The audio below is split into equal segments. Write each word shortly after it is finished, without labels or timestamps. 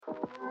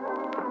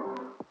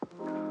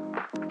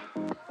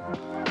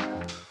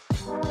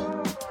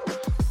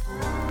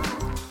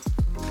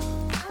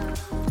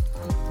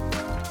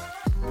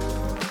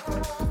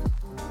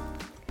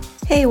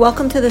Hey,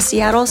 welcome to the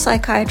Seattle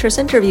Psychiatrist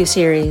interview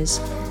series.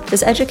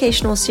 This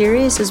educational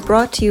series is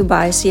brought to you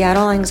by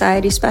Seattle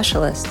Anxiety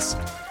Specialists.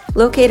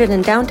 Located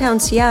in downtown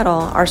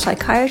Seattle, our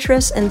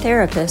psychiatrists and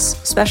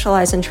therapists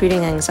specialize in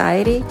treating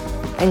anxiety,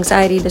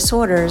 anxiety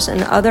disorders,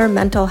 and other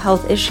mental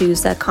health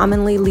issues that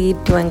commonly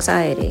lead to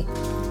anxiety.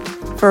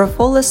 For a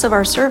full list of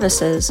our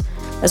services,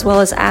 as well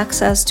as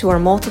access to our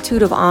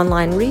multitude of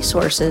online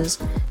resources,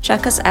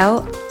 check us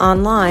out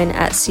online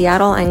at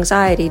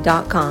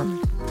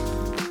seattleanxiety.com.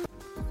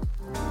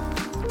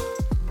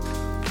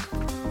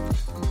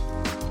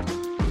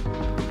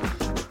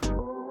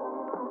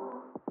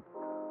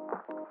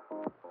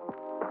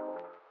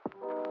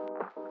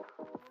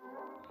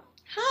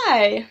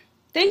 Hi!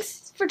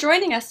 Thanks for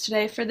joining us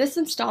today for this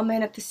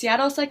installment of the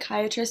Seattle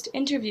Psychiatrist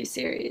interview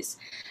series.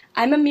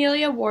 I'm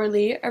Amelia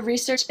Worley, a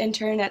research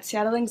intern at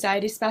Seattle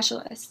Anxiety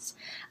Specialists.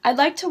 I'd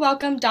like to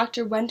welcome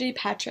Dr. Wendy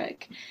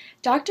Patrick.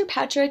 Dr.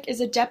 Patrick is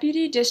a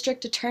deputy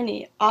district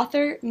attorney,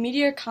 author,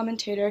 media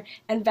commentator,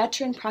 and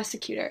veteran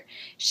prosecutor.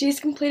 She's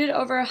completed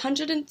over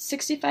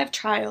 165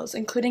 trials,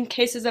 including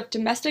cases of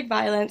domestic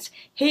violence,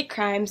 hate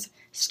crimes,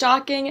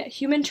 stalking,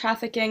 human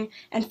trafficking,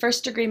 and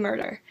first-degree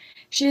murder.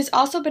 She has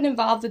also been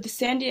involved with the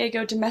San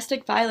Diego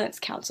Domestic Violence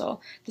Council,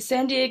 the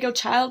San Diego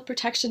Child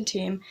Protection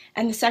Team,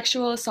 and the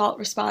Sexual Assault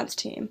Response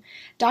Team.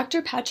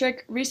 Dr.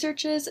 Patrick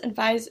researches,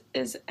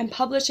 advises, and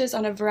publishes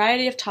on a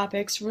variety of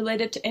topics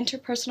related to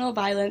interpersonal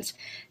violence,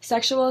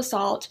 sexual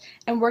assault,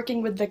 and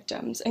working with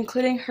victims,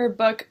 including her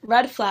book,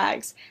 Red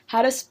Flags: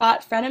 How to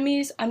Spot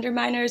Frenemies,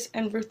 Underminers,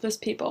 and Ruthless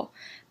People.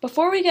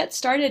 Before we get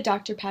started,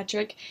 Dr.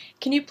 Patrick,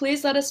 can you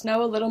please let us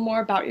know a little more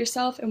about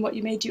yourself and what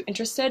made you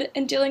interested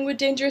in dealing with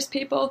dangerous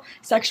people,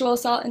 sexual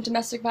assault, and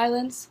domestic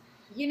violence?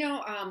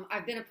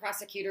 I've been a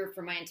prosecutor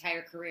for my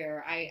entire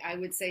career. I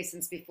would say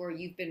since before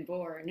you've been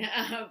born,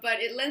 but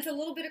it lends a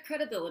little bit of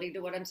credibility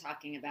to what I'm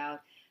talking about.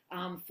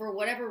 For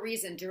whatever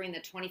reason, during the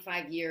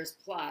 25 years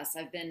plus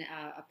I've been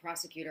a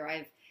prosecutor,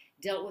 I've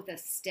dealt with a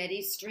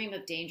steady stream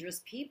of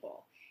dangerous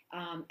people.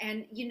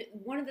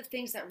 One of the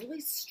things that really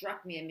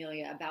struck me,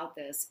 Amelia, about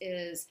this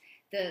is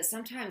the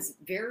sometimes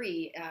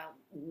very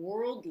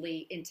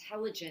worldly,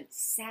 intelligent,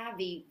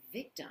 savvy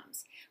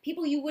victims.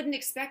 People you wouldn't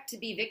expect to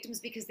be victims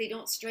because they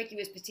don't strike you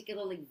as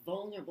particularly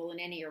vulnerable in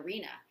any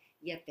arena,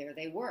 yet there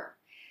they were.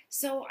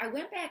 So I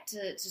went back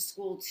to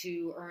school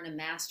to earn a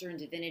master in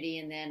divinity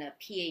and then a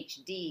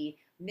Ph.D.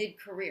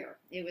 mid-career.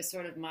 It was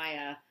sort of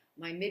my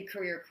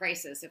mid-career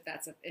crisis, if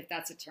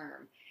that's a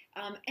term.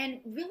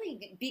 And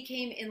really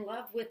became in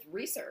love with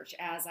research,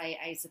 as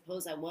I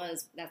suppose I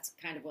was. That's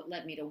kind of what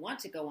led me to want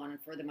to go on and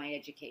further my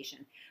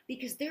education,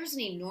 because there's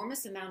an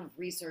enormous amount of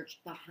research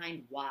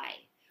behind why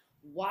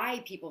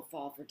people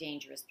fall for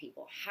dangerous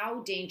people,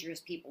 how dangerous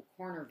people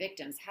corner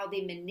victims, how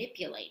they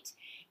manipulate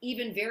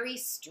even very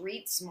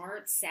street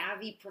smart,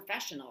 savvy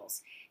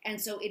professionals.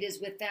 And so it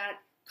is with that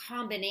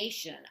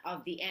combination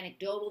of the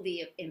anecdotal,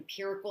 the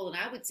empirical, and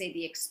I would say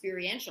the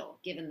experiential,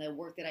 given the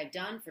work that I've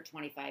done for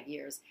 25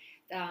 years,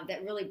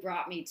 that really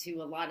brought me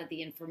to a lot of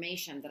the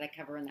information that I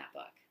cover in that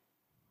book.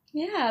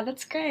 Yeah,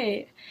 that's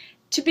great.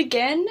 To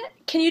begin,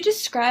 can you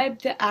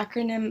describe the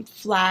acronym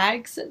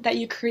FLAGS that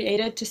you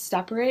created to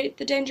separate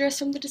the dangerous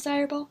from the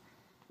desirable?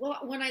 Well,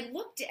 when I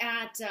looked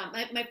at,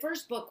 my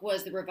first book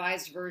was the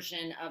revised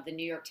version of the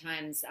New York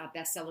Times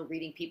bestseller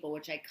Reading People,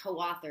 which I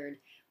co-authored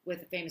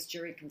with a famous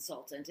jury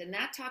consultant. And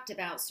that talked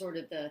about sort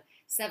of the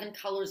 7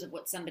 colors of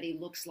what somebody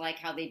looks like,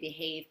 how they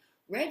behave.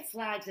 Red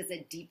Flags is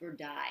a deeper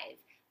dive.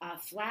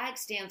 FLAG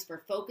stands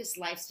for Focused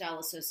Lifestyle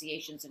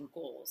Associations and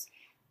Goals.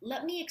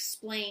 Let me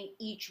explain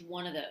each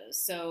one of those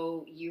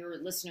so your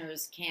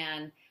listeners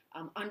can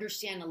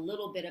understand a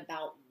little bit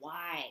about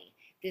why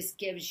this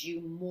gives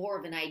you more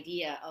of an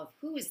idea of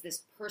who is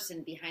this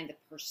person behind the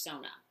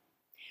persona.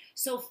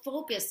 So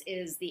focus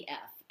is the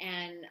F,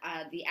 and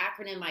the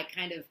acronym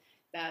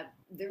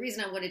the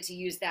reason I wanted to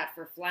use that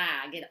for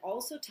FLAG, it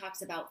also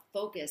talks about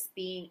focus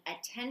being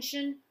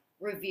attention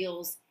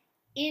reveals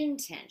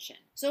intention.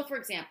 So for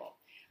example,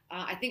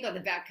 I think on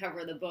the back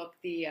cover of the book,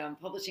 the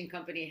publishing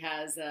company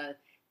has the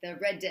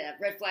red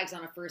flags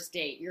on a first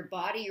date. Your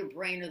body, your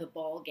brain, or the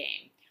ball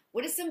game.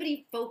 What is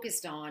somebody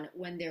focused on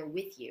when they're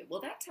with you?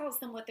 Well, that tells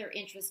them what they're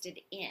interested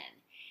in.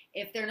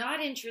 If they're not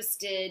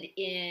interested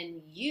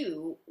in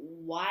you,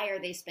 why are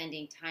they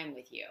spending time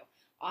with you?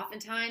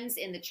 Oftentimes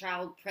in the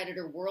child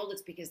predator world,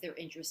 it's because they're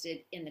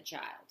interested in the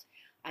child.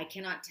 I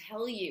cannot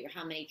tell you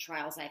how many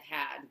trials I've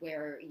had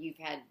where you've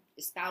had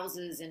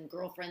spouses and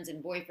girlfriends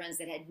and boyfriends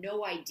that had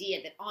no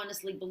idea, that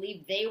honestly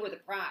believed they were the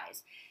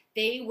prize.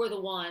 They were the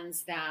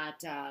ones that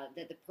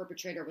the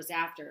perpetrator was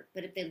after.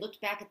 But if they looked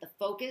back at the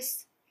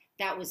focus,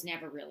 that was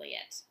never really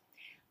it.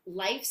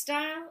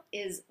 Lifestyle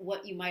is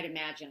what you might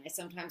imagine. I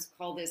sometimes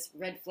call this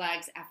red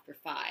flags after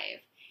 5.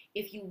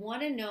 If you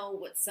want to know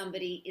what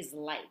somebody is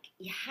like,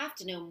 you have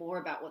to know more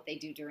about what they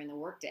do during the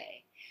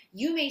workday.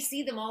 You may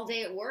see them all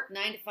day at work,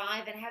 9 to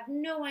 5, and have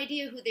no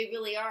idea who they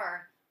really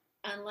are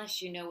unless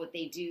you know what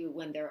they do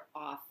when they're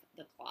off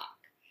the clock.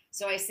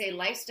 So I say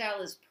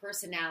lifestyle is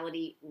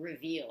personality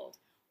revealed.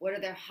 What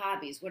are their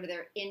hobbies? What are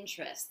their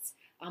interests?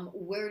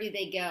 Where do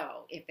they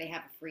go if they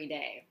have a free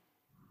day?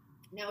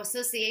 Now,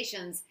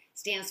 associations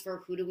stands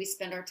for who do we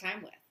spend our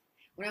time with?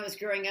 When I was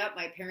growing up,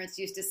 my parents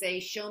used to say,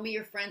 show me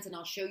your friends and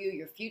I'll show you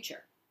your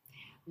future.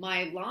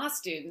 My law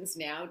students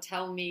now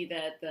tell me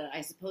that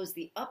I suppose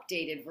the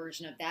updated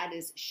version of that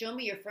is show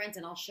me your friends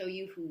and I'll show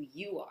you who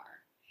you are.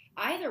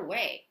 Either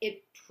way,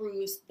 it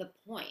proves the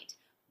point.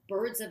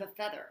 Birds of a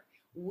feather.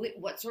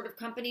 What sort of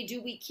company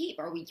do we keep?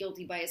 Are we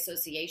guilty by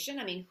association?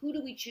 I mean, who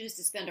do we choose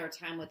to spend our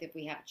time with if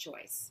we have a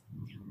choice?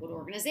 What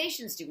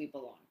organizations do we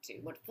belong to?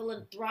 What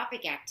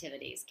philanthropic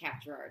activities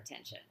capture our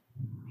attention?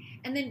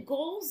 And then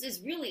goals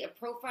is really a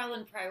profile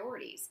in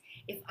priorities.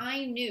 If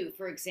I knew,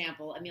 for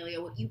example, Amelia,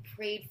 what you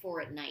prayed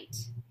for at night,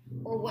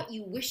 or what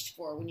you wished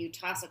for when you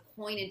toss a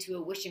coin into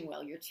a wishing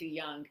well, you're too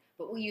young,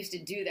 but we used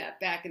to do that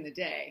back in the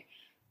day,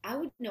 I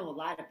would know a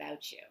lot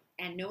about you.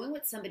 And knowing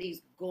what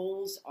somebody's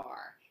goals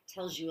are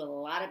tells you a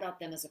lot about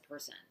them as a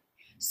person.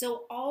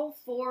 So all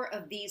 4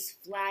 of these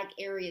flag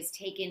areas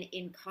taken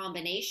in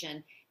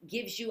combination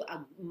gives you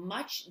a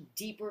much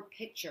deeper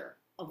picture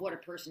of what a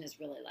person is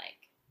really like.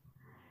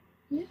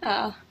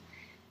 Yeah.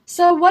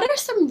 So what are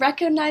some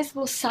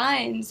recognizable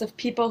signs of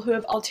people who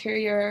have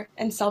ulterior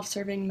and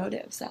self-serving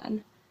motives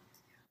then?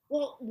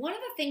 Well, one of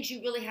the things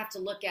you really have to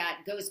look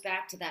at goes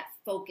back to that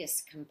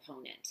focus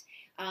component.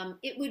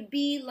 It would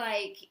be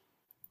like,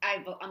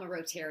 I'm a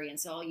Rotarian,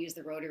 so I'll use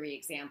the Rotary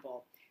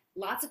example.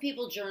 Lots of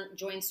people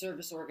join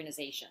service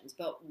organizations,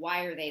 but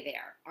why are they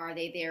there? Are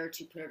they there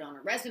to put it on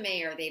a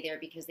resume? Are they there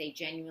because they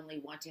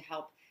genuinely want to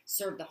help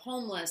serve the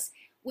homeless?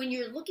 When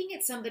you're looking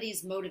at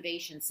somebody's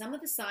motivation, some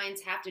of the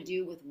signs have to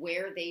do with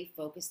where they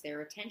focus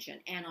their attention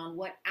and on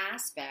what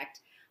aspect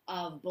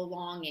of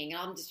belonging,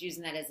 and I'm just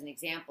using that as an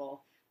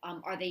example,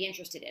 are they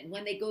interested in?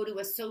 When they go to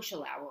a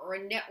social hour or a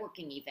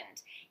networking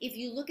event, if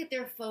you look at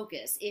their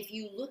focus, if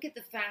you look at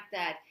the fact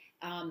that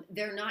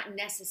they're not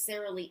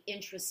necessarily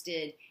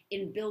interested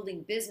in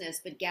building business,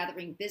 but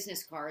gathering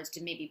business cards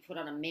to maybe put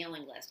on a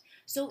mailing list.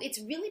 So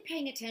it's really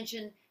paying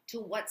attention to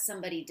what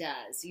somebody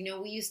does. You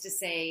know, we used to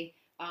say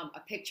a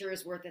picture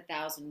is worth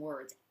 1,000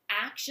 words.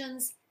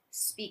 Actions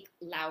speak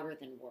louder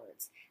than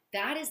words.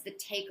 That is the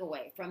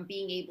takeaway from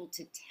being able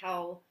to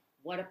tell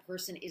what a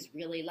person is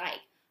really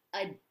like.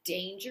 A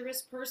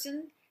dangerous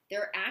person,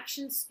 their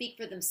actions speak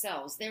for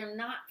themselves. They're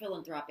not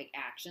philanthropic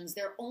actions.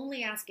 They're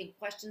only asking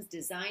questions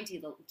designed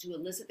to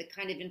elicit the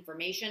kind of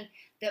information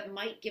that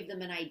might give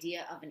them an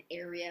idea of an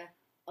area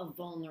of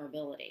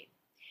vulnerability.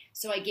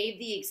 So I gave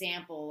the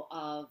example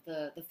of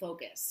the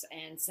focus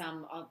and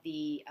some of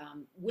the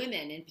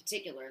women in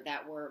particular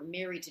that were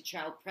married to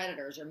child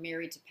predators or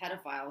married to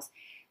pedophiles.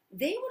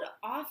 They would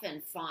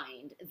often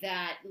find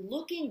that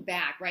looking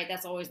back, right,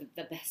 that's always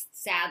the best,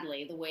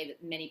 sadly, the way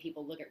that many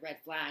people look at red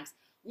flags.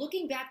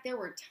 Looking back, there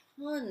were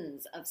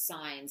tons of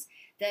signs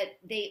that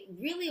they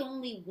really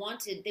only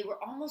wanted, they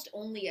were almost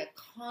only a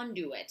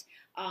conduit,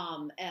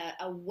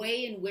 a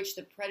way in which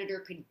the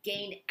predator could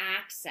gain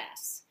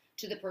access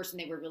to the person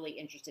they were really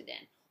interested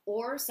in.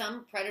 Or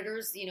some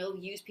predators,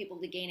 use people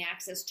to gain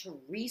access to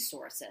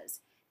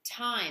resources,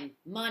 time,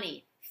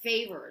 money,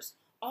 favors,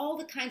 all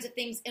the kinds of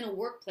things in a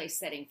workplace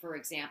setting, for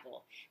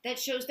example, that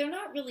shows they're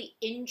not really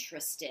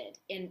interested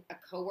in a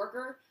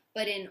coworker,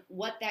 but in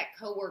what that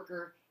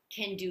coworker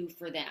can do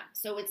for them.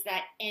 So it's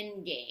that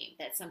end game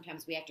that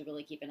sometimes we have to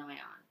really keep an eye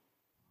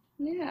on.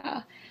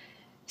 Yeah.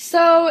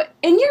 So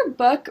in your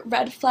book,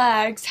 Red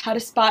Flags, How to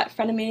Spot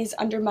Frenemies,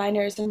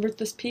 Underminers, and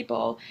Ruthless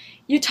People,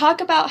 you talk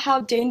about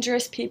how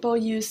dangerous people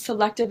use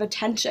selective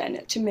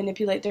attention to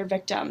manipulate their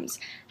victims.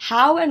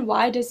 How and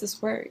why does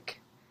this work?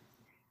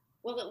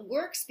 Well, it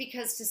works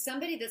because to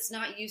somebody that's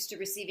not used to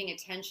receiving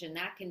attention,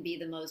 that can be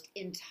the most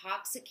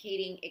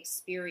intoxicating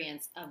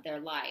experience of their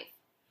life.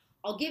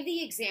 I'll give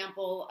the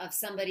example of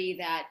somebody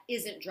that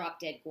isn't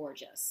drop-dead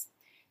gorgeous.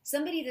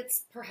 Somebody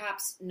that's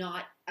perhaps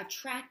not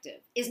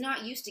attractive, is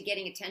not used to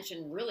getting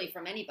attention really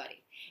from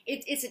anybody.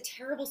 It's a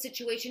terrible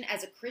situation.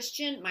 As a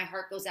Christian, my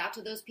heart goes out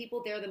to those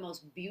people. They're the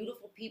most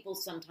beautiful people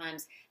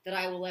sometimes that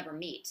I will ever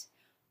meet.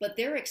 But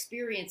their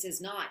experience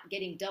is not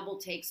getting double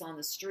takes on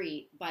the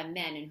street by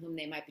men in whom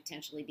they might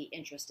potentially be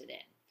interested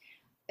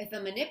in. If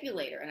a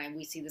manipulator, and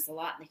we see this a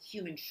lot in the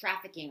human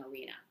trafficking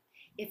arena,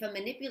 if a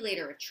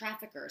manipulator, a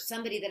trafficker,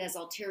 somebody that has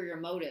ulterior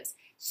motives,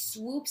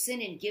 swoops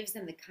in and gives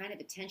them the kind of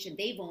attention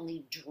they've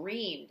only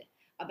dreamed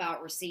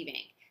about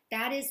receiving,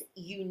 that is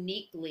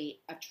uniquely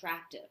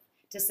attractive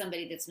to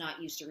somebody that's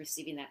not used to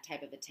receiving that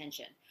type of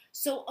attention.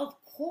 So of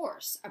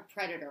course, a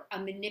predator, a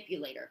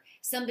manipulator,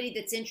 somebody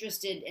that's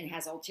interested and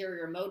has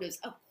ulterior motives,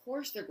 of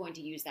course they're going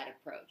to use that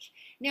approach.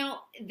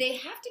 Now, they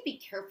have to be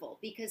careful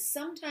because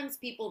sometimes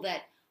people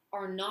that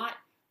are not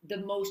the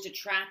most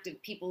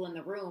attractive people in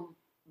the room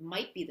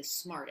might be the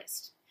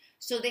smartest.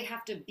 So they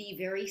have to be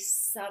very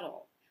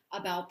subtle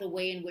about the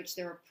way in which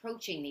they're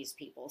approaching these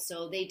people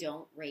so they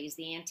don't raise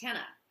the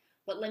antenna.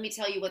 But let me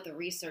tell you what the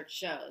research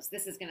shows.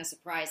 This is going to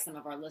surprise some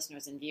of our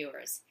listeners and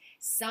viewers.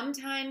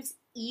 Sometimes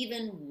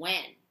even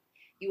when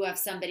you have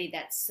somebody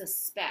that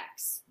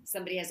suspects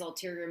somebody has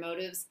ulterior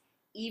motives,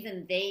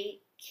 even they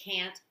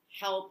can't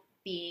help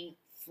being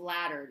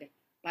flattered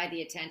by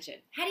the attention.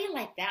 How do you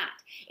like that?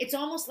 It's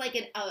almost like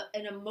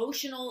an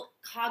emotional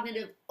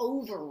cognitive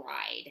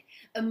override.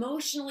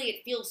 Emotionally,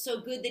 it feels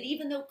so good that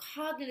even though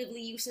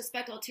cognitively you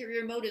suspect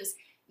ulterior motives,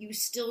 you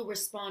still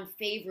respond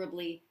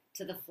favorably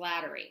to the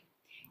flattery.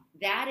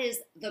 That is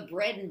the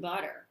bread and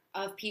butter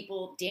of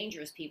people,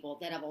 dangerous people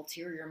that have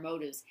ulterior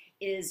motives,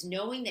 is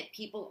knowing that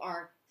people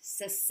are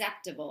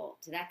susceptible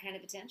to that kind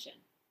of attention.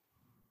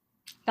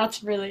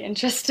 That's really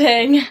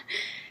interesting.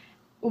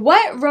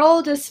 What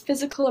role does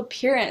physical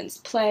appearance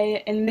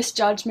play in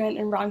misjudgment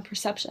and wrong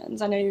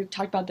perceptions? I know you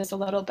talked about this a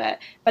little bit,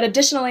 but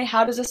additionally,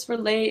 how does this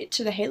relate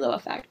to the halo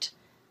effect?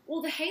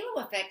 Well, the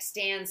halo effect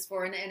stands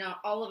for, and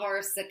all of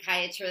our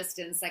psychiatrist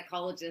and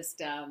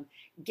psychologist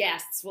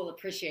guests will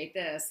appreciate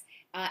this,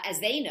 as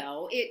they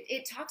know,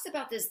 it talks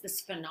about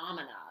this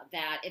phenomena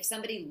that if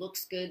somebody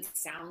looks good,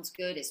 sounds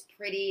good, is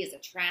pretty, is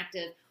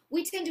attractive,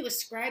 we tend to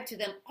ascribe to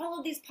them all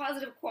of these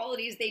positive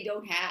qualities they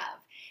don't have.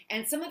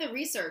 And some of the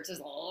research, there's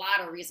a lot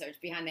of research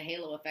behind the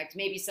halo effect.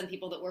 Maybe some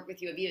people that work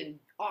with you have even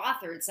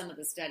authored some of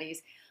the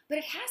studies, but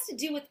it has to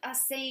do with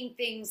us saying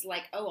things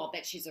like, oh, I'll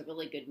bet she's a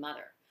really good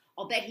mother.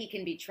 I'll bet he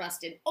can be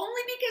trusted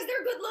only because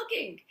they're good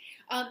looking.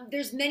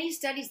 There's many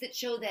studies that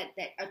show that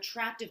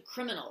attractive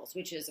criminals,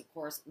 which is, of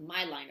course,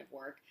 my line of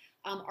work,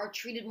 are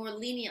treated more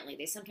leniently.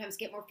 They sometimes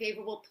get more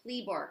favorable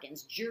plea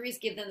bargains. Juries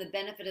give them the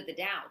benefit of the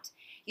doubt.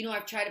 You know,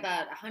 I've tried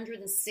about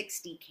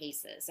 160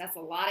 cases. That's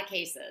a lot of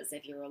cases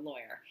if you're a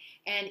lawyer.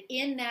 And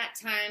in that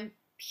time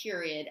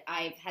period,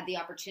 I've had the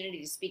opportunity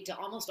to speak to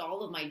almost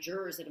all of my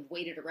jurors that have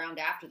waited around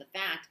after the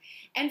fact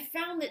and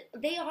found that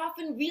they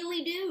often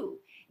really do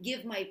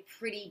give my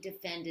pretty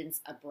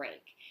defendants a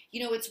break.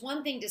 You know, it's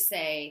one thing to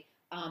say,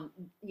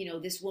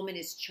 this woman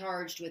is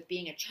charged with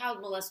being a child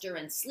molester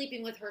and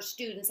sleeping with her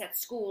students at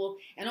school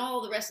and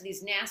all the rest of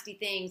these nasty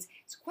things.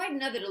 It's quite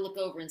another to look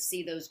over and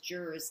see those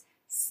jurors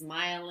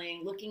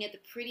smiling, looking at the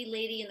pretty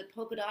lady in the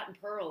polka dot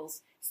and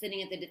pearls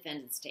sitting at the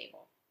defendant's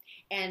table.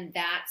 And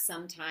that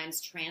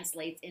sometimes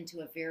translates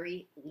into a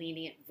very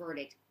lenient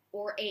verdict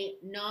or a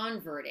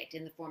non-verdict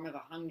in the form of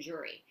a hung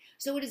jury.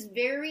 So it is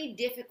very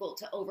difficult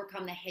to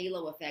overcome the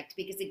halo effect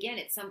because, again,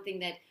 it's something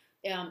that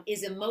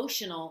is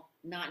emotional,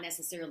 not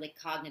necessarily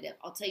cognitive.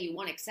 I'll tell you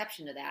one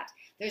exception to that.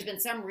 There's been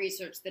some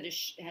research that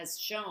has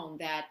shown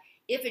that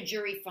if a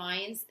jury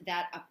finds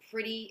that a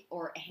pretty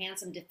or a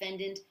handsome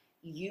defendant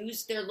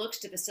used their looks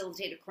to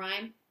facilitate a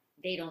crime,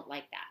 they don't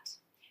like that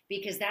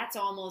because that's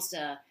almost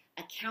a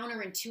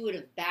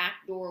counterintuitive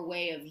backdoor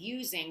way of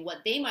using what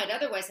they might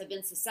otherwise have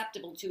been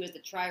susceptible to as the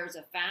triers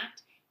of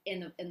fact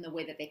in the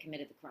way that they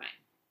committed the crime.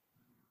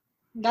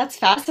 That's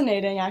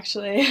fascinating,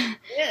 actually. It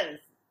is.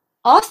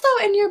 Also,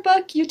 in your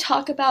book, you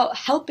talk about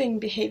helping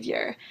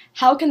behavior.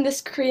 How can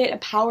this create a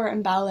power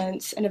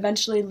imbalance and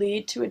eventually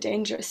lead to a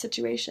dangerous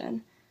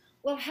situation?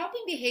 Well,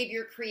 helping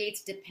behavior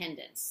creates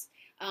dependence.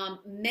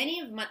 Many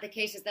of the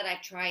cases that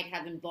I've tried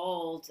have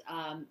involved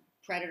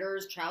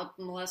predators, child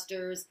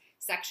molesters,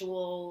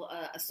 sexual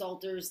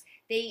assaulters.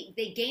 They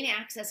gain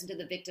access into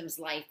the victim's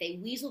life. They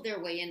weasel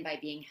their way in by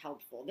being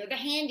helpful. They're the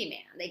handyman.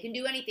 They can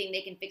do anything.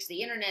 They can fix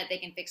the internet. They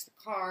can fix the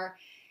car.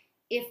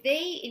 If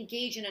they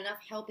engage in enough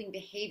helping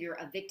behavior,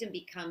 a victim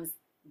becomes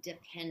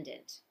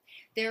dependent.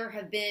 There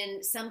have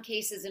been some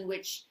cases in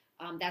which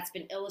that's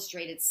been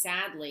illustrated,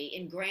 sadly,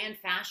 in grand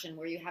fashion,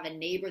 where you have a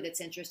neighbor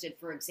that's interested,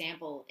 for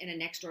example, in a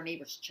next-door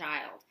neighbor's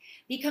child,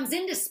 becomes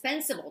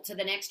indispensable to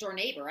the next-door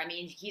neighbor. I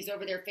mean, he's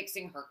over there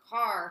fixing her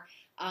car,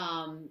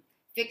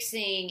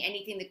 fixing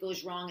anything that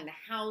goes wrong in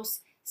the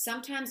house,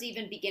 sometimes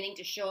even beginning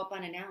to show up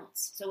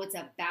unannounced. So it's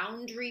a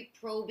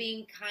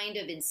boundary-probing kind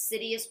of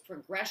insidious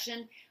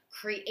progression,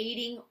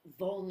 creating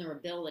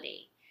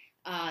vulnerability.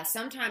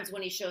 Sometimes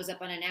when he shows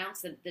up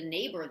unannounced, the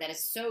neighbor that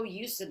is so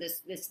used to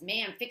this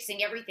man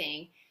fixing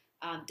everything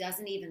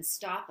doesn't even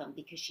stop him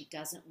because she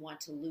doesn't want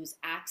to lose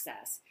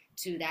access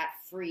to that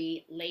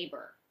free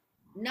labor.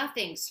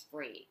 Nothing's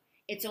free.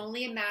 It's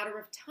only a matter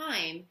of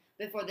time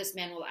before this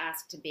man will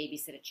ask to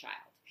babysit a child.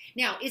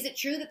 Now, is it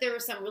true that there are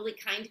some really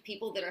kind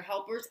people that are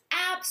helpers?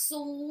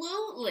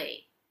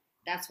 Absolutely.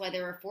 That's why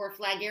there are 4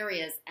 flag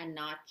areas and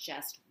not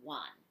just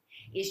one.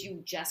 Is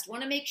you just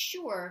want to make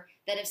sure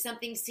that if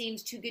something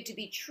seems too good to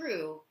be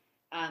true,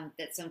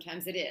 that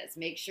sometimes it is.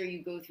 Make sure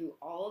you go through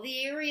all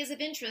the areas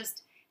of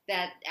interest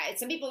that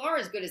some people are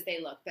as good as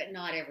they look, but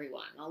not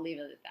everyone. I'll leave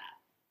it at that.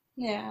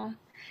 Yeah.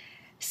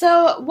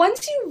 So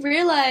once you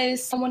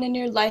realize someone in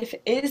your life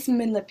is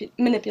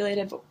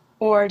manipulative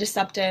or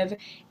deceptive,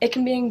 it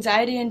can be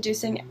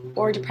anxiety-inducing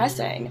or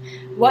depressing.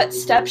 What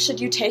steps should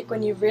you take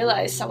when you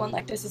realize someone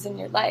like this is in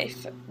your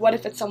life? What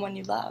if it's someone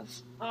you love?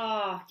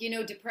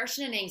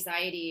 Depression and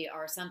anxiety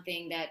are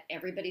something that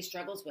everybody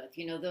struggles with.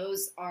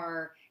 Those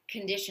are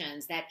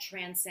conditions that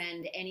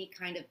transcend any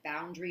kind of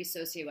boundary,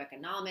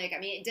 socioeconomic. I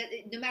mean,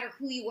 no matter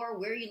who you are,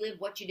 where you live,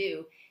 what you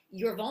do,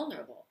 you're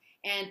vulnerable.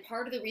 And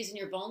part of the reason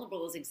you're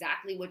vulnerable is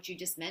exactly what you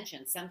just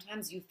mentioned.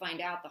 Sometimes you find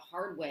out the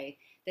hard way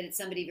that it's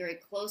somebody very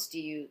close to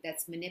you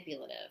that's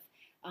manipulative.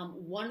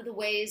 One of the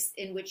ways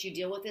in which you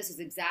deal with this is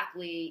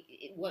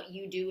exactly what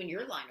you do in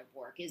your line of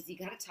work, is you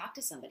got to talk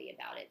to somebody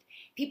about it.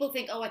 People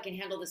think, oh, I can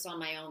handle this on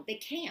my own. They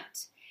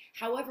can't.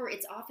 However,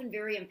 it's often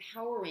very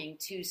empowering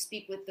to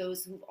speak with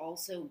those who've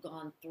also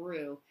gone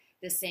through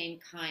the same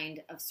kind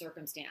of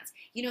circumstance.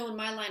 You know, in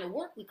my line of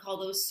work, we call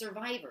those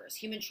survivors.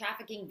 Human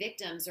trafficking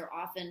victims are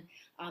often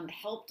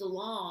helped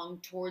along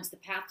towards the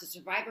path to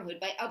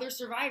survivorhood by other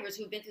survivors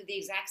who've been through the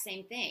exact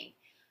same thing.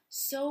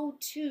 So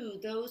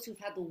too, those who've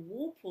had the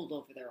wool pulled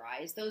over their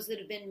eyes, those that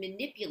have been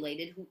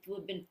manipulated, who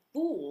have been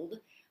fooled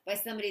by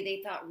somebody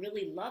they thought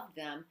really loved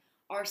them,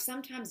 are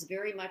sometimes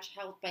very much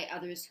helped by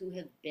others who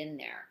have been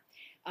there.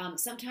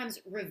 Sometimes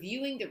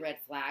reviewing the red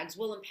flags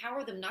will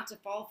empower them not to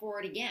fall for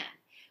it again.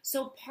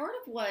 So part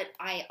of what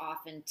I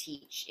often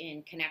teach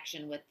in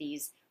connection with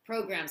these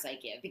programs I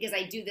give, because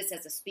I do this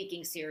as a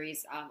speaking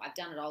series, I've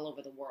done it all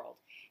over the world,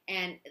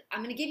 and I'm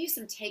going to give you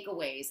some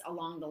takeaways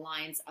along the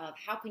lines of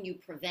how can you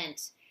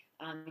prevent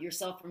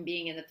yourself from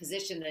being in the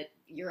position that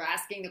you're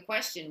asking the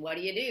question, what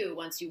do you do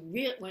once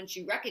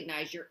you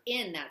recognize you're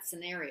in that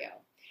scenario?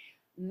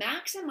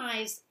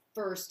 Maximize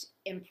first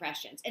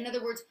impressions. In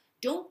other words,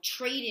 don't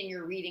trade in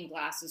your reading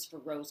glasses for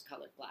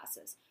rose-colored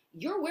glasses.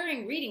 You're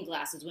wearing reading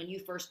glasses when you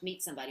first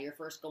meet somebody or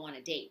first go on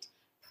a date.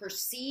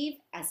 Perceive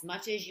as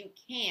much as you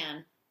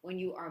can when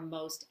you are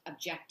most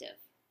objective.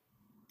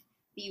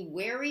 Be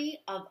wary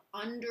of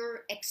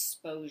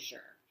underexposure.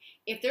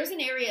 If there's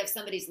an area of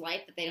somebody's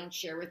life that they don't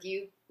share with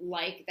you,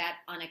 like that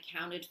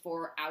unaccounted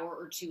for hour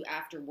or two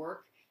after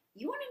work,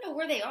 you want to know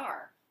where they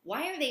are.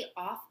 Why are they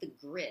off the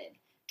grid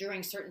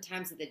during certain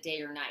times of the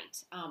day or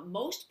night?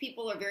 Most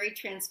people are very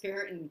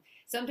transparent, and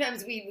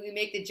sometimes we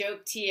make the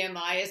joke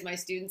TMI, as my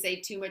students say,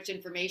 too much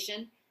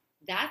information.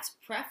 That's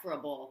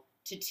preferable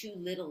to too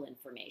little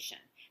information,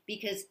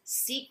 because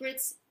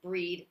secrets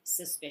breed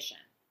suspicion.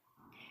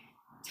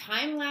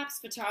 Time-lapse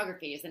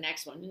photography is the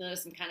next one. You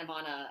notice I'm kind of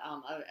on a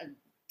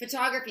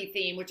photography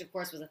theme, which of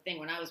course was a thing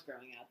when I was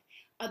growing up.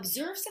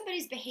 Observe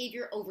somebody's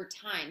behavior over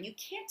time. You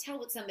can't tell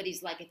what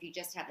somebody's like if you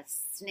just have a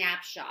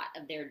snapshot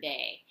of their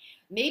day.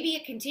 Maybe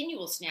a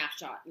continual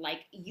snapshot,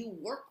 like you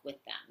work with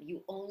them.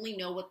 You only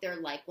know what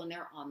they're like when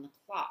they're on the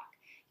clock.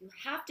 You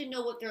have to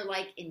know what they're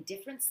like in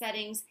different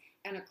settings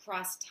and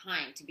across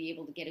time to be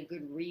able to get a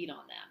good read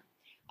on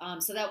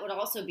them. So that would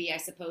also be, I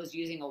suppose,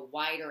 using a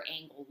wider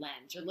angle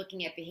lens. You're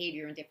looking at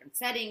behavior in different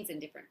settings, in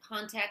different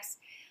contexts.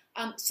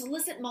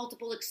 Solicit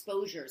multiple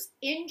exposures.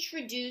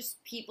 Introduce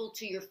people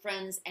to your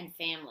friends and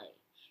family.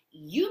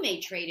 You may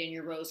trade in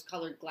your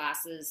rose-colored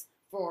glasses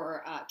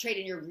for trade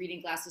in your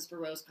reading glasses for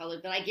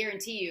rose-colored, but I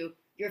guarantee you,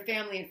 your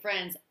family and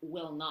friends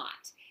will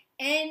not.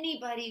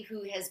 Anybody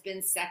who has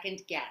been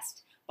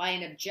second-guessed by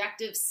an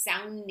objective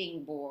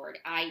sounding board,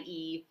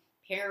 i.e.,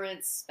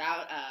 parents,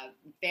 spouse,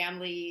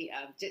 family,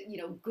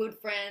 good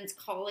friends,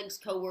 colleagues,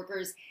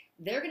 coworkers,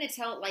 they're going to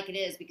tell it like it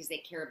is because they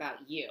care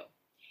about you.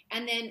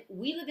 And then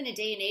we live in a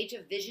day and age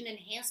of vision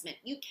enhancement.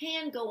 You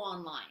can go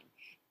online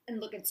and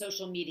look at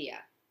social media.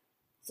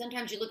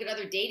 Sometimes you look at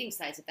other dating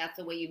sites, if that's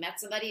the way you met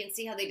somebody, and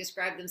see how they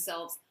describe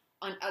themselves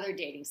on other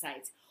dating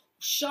sites.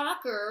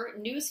 Shocker,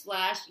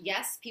 newsflash,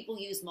 yes, people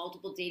use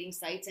multiple dating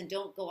sites and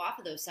don't go off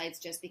of those sites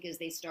just because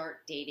they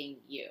start dating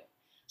you.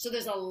 So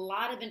there's a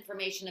lot of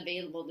information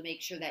available to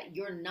make sure that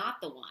you're not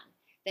the one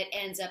that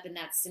ends up in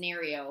that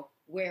scenario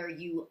where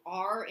you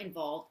are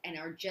involved and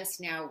are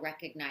just now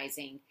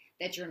recognizing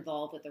that you're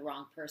involved with the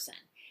wrong person.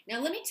 Now,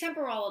 let me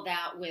temper all of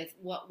that with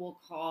what we'll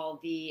call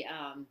the,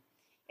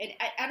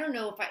 I don't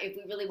know if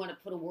we really want to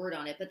put a word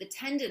on it, but the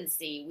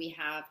tendency we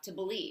have to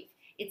believe.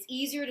 It's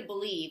easier to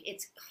believe.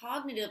 It's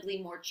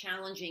cognitively more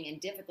challenging and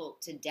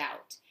difficult to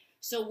doubt.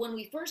 So when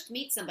we first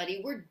meet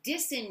somebody, we're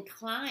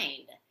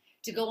disinclined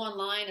to go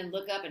online and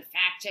look up and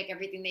fact check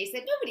everything they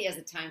said. Nobody has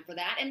the time for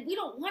that, and we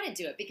don't want to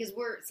do it because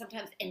we're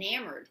sometimes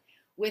enamored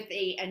with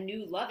a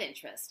new love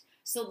interest.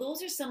 So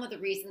those are some of the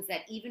reasons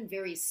that even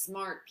very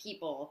smart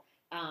people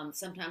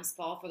sometimes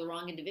fall for the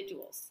wrong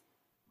individuals.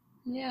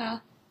 Yeah,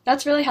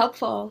 that's really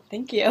helpful.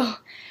 Thank you.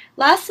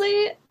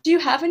 Lastly, do you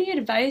have any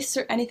advice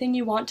or anything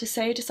you want to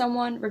say to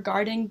someone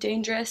regarding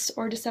dangerous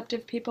or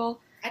deceptive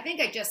people? I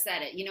think I just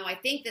said it. I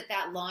think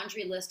that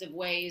laundry list of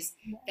ways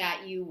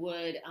that you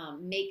would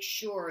make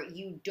sure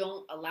you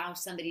don't allow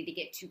somebody to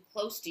get too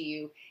close to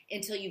you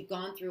until you've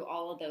gone through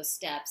all of those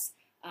steps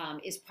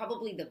is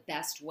probably the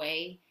best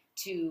way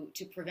to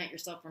prevent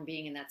yourself from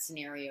being in that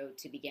scenario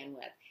to begin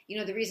with.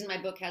 The reason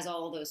my book has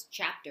all of those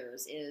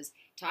chapters is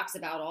talks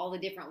about all the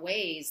different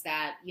ways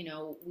that,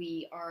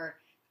 we are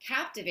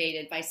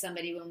captivated by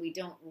somebody when we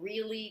don't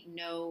really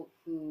know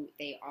who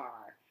they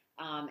are.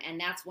 And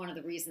that's one of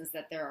the reasons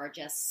that there are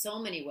just so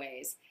many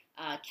ways.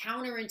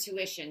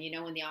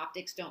 Counterintuition, when the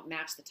optics don't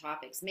match the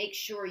topics. Make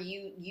sure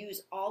you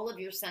use all of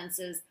your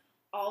senses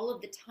all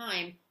of the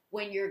time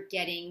when you're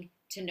getting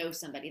to know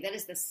somebody. That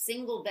is the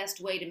single best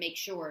way to make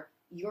sure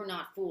you're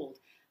not fooled.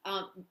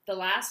 The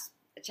last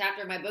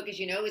chapter of my book, as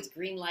you know, is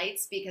green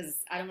lights, because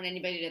I don't want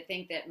anybody to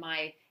think that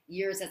my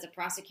years as a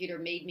prosecutor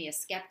made me a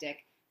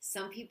skeptic.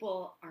 Some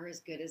people are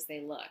as good as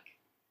they look.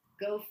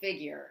 Go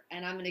figure.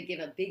 And I'm going to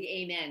give a big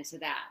amen to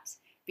that,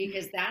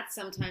 because that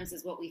sometimes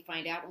is what we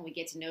find out when we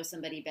get to know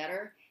somebody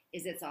better,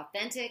 is it's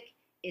authentic,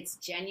 it's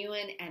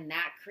genuine, and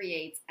that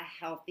creates a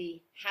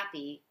healthy,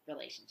 happy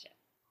relationship.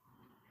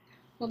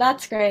 Well,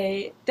 that's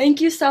great. Thank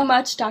you so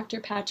much,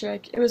 Dr.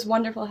 Patrick. It was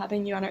wonderful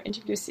having you on our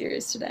interview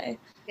series today.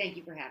 Thank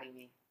you for having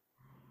me.